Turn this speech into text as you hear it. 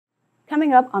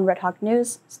Coming up on Red Hawk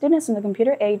News, students in the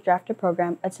Computer Aid Drafter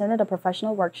program attended a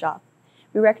professional workshop.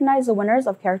 We recognize the winners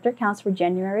of character counts for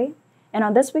January, and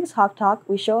on this week's Hawk Talk,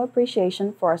 we show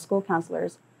appreciation for our school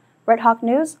counselors. Red Hawk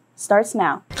News starts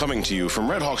now. Coming to you from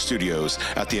Red Hawk Studios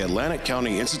at the Atlantic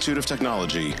County Institute of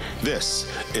Technology, this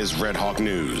is Red Hawk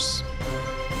News.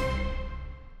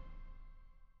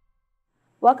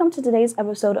 Welcome to today's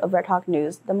episode of Red Hawk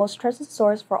News, the most trusted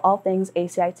source for all things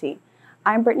ACIT.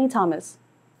 I'm Brittany Thomas.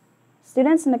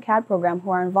 Students in the CADD program who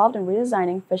are involved in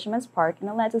redesigning Fisherman's Park in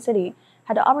Atlantic City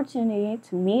had the opportunity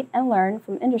to meet and learn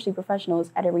from industry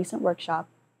professionals at a recent workshop.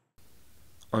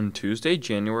 On Tuesday,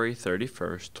 January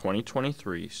 31st,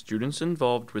 2023, students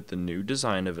involved with the new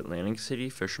design of Atlantic City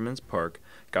Fisherman's Park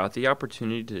got the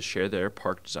opportunity to share their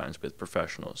park designs with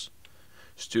professionals.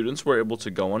 Students were able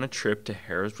to go on a trip to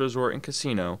Harrah's Resort and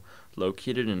Casino,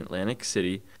 located in Atlantic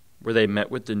City, where they met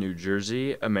with the New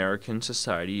Jersey American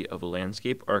Society of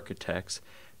Landscape Architects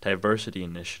Diversity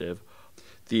Initiative.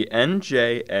 The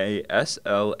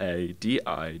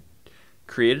NJASLADI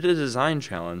created a design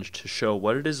challenge to show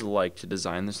what it is like to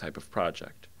design this type of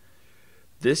project.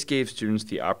 This gave students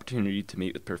the opportunity to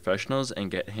meet with professionals and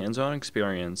get hands-on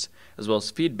experience, as well as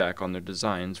feedback on their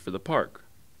designs for the park.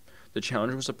 The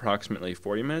challenge was approximately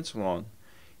 40 minutes long.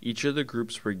 Each of the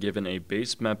groups were given a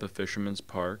base map of Fisherman's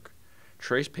Park,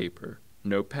 trace paper,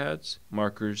 notepads,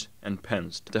 markers, and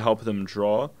pens to help them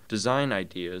draw design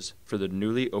ideas for the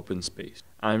newly opened space.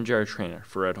 I'm Jared Trainer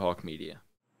for Red Hawk Media.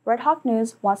 Red Hawk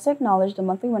News wants to acknowledge the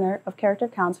monthly winner of character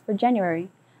counts for January.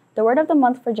 The word of the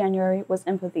month for January was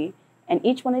empathy, and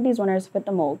each one of these winners fit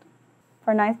the mold.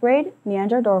 For 9th grade,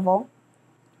 Neandra Dorval.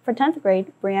 For 10th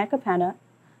grade, Brianne Capana.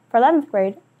 For 11th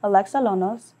grade, Alexa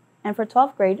Lonos. And for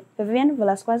 12th grade, Vivian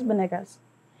Velasquez Benegas.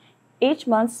 Each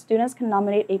month, students can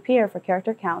nominate a peer for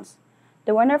character counts.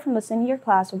 The winner from the senior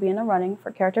class will be in the running for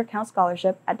Character Count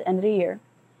Scholarship at the end of the year.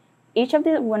 Each of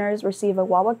the winners receive a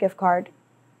Wawa gift card.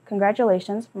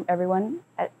 Congratulations from everyone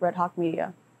at Red Hawk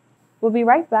Media. We'll be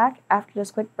right back after this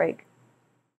quick break.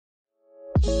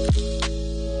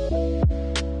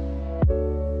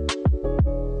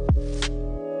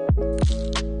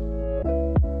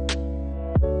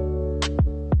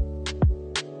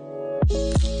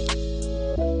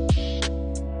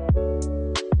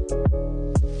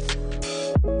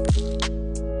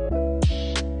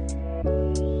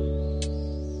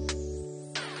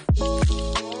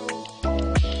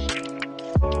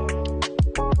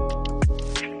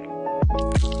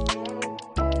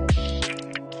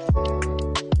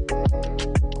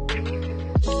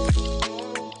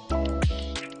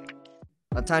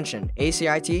 Attention,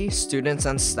 ACIT students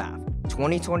and staff.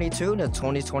 2022 to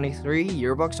 2023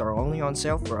 yearbooks are only on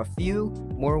sale for a few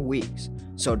more weeks,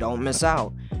 so don't miss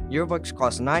out. Yearbooks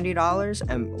cost $90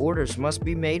 and orders must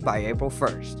be made by April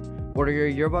 1st. Order your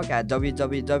yearbook at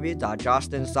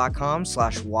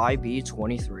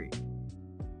www.jostens.com/YB23.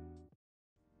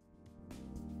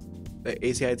 The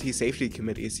ACIT Safety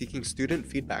Committee is seeking student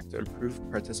feedback to improve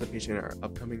participation in our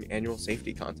upcoming annual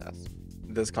safety contest.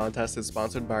 This contest is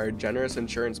sponsored by our generous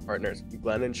insurance partners,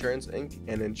 Glenn Insurance Inc.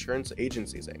 and Insurance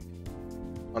Agencies Inc.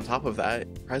 On top of that,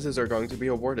 prizes are going to be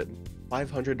awarded.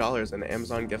 $500 in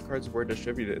Amazon gift cards were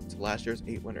distributed to last year's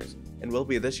 8 winners, and will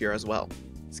be this year as well.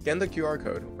 Scan the QR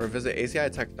code or visit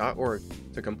acitech.org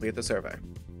to complete the survey.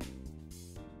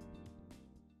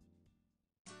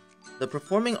 The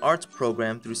Performing Arts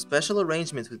Program, through special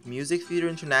arrangements with Music Theater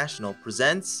International,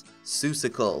 presents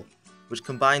Seussical, which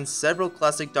combines several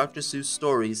classic Dr. Seuss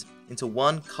stories into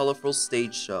one colorful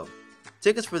stage show.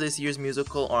 Tickets for this year's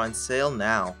musical are on sale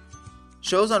now.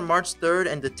 Shows on March 3rd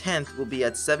and the 10th will be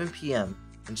at 7 p.m.,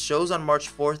 and shows on March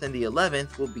 4th and the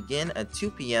 11th will begin at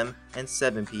 2 p.m. and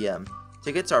 7 p.m.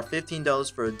 Tickets are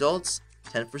 $15 for adults,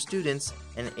 $10 for students,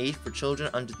 and $8 for children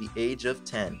under the age of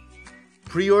 10.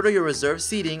 Pre-order your reserved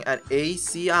seating at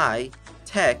acitech.org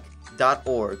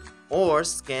or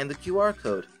scan the QR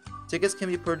code. Tickets can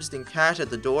be purchased in cash at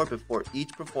the door before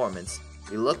each performance.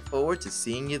 We look forward to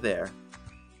seeing you there.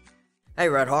 Hey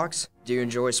Redhawks, do you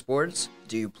enjoy sports?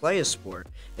 Do you play a sport?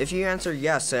 If you answer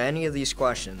yes to any of these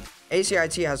questions,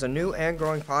 ACIT has a new and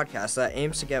growing podcast that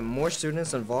aims to get more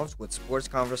students involved with sports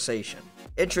conversation.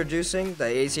 Introducing the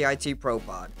ACIT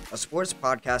ProPod, a sports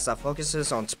podcast that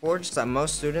focuses on sports that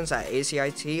most students at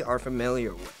ACIT are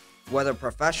familiar with. Whether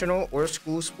professional or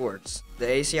school sports, the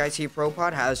ACIT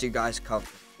ProPod has you guys covered.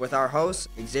 With our hosts,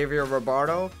 Xavier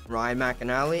Robardo, Ryan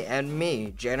McAnally, and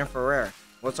me, Janet Ferrer,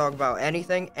 we'll talk about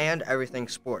anything and everything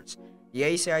sports. The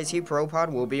ACIT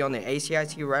ProPod will be on the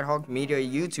ACIT Red Hawk Media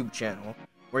YouTube channel,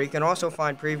 where you can also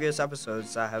find previous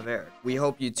episodes that have aired. We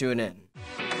hope you tune in.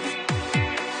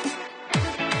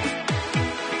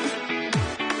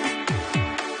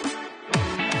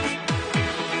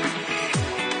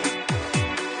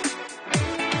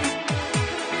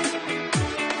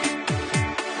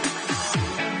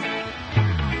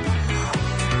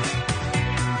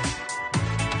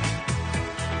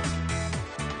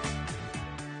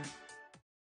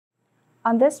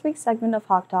 On this week's segment of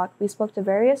Hawk Talk, we spoke to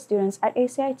various students at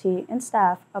ACIT and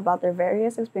staff about their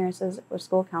various experiences with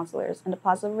school counselors and the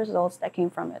positive results that came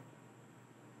from it.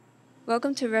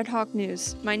 Welcome to Red Hawk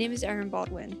News. My name is Aaron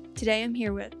Baldwin. Today I'm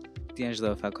here with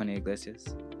D'Angelo Falcone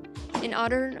Iglesias. In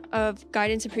honor of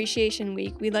Guidance Appreciation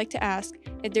Week, we'd like to ask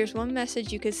if there's one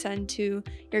message you could send to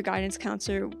your guidance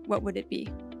counselor, what would it be?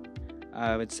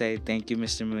 I would say thank you,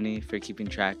 Mr. Mooney, for keeping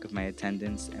track of my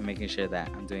attendance and making sure that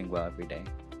I'm doing well every day.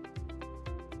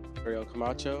 Ariel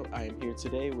Camacho. I am here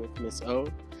today with Miss O.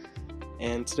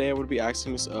 And today I would be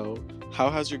asking Miss O,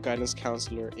 how has your guidance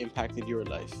counselor impacted your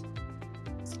life?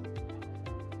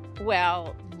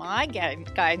 Well, my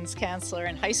guidance counselor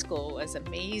in high school was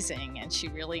amazing, and she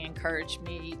really encouraged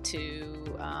me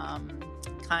to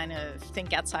kind of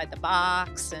think outside the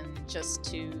box and just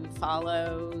to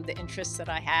follow the interests that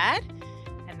I had,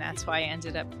 and that's why I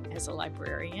ended up as a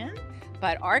librarian.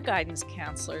 But our guidance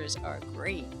counselors are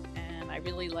great, and I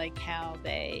really like how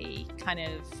they kind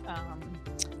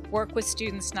of work with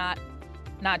students, not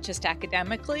just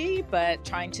academically, but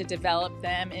trying to develop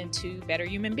them into better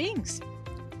human beings.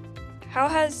 How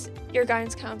has your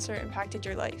guidance counselor impacted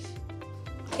your life?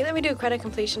 I think that we do credit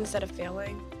completion instead of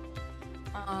failing.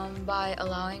 By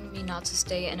allowing me not to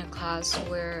stay in a class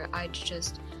where I'd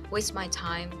just waste my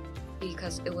time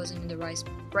because it wasn't in the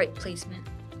right placement.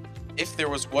 If there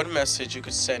was one message you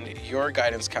could send your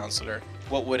guidance counselor,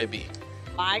 what would it be?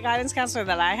 My guidance counselor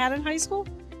that I had in high school?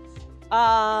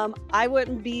 I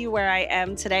wouldn't be where I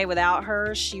am today without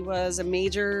her. She was a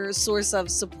major source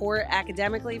of support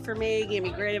academically for me, gave me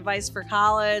great advice for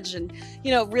college, and,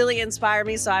 really inspired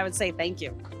me. So I would say thank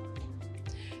you.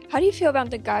 How do you feel about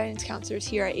the guidance counselors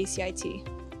here at ACIT?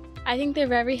 I think they're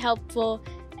very helpful,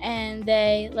 and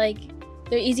they're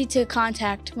easy to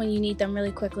contact when you need them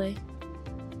really quickly.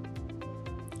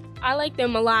 I like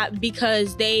them a lot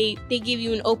because they give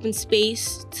you an open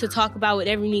space to talk about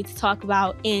whatever you need to talk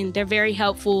about, and they're very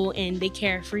helpful and they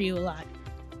care for you a lot.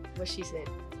 What she said.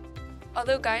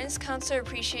 Although Guidance Counselor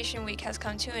Appreciation Week has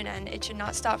come to an end, it should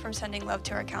not stop from sending love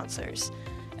to our counselors.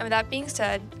 And with that being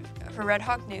said, for Red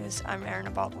Hawk News, I'm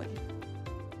Aaron Baldwin.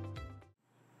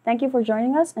 Thank you for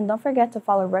joining us, and don't forget to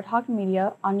follow Red Hawk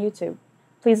Media on YouTube.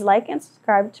 Please like and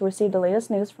subscribe to receive the latest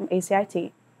news from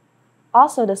ACIT.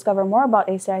 Also, discover more about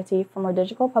ACIT from our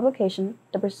digital publication,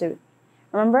 The Pursuit.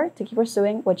 Remember to keep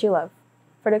pursuing what you love.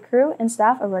 For the crew and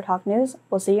staff of Red Hawk News,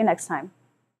 we'll see you next time.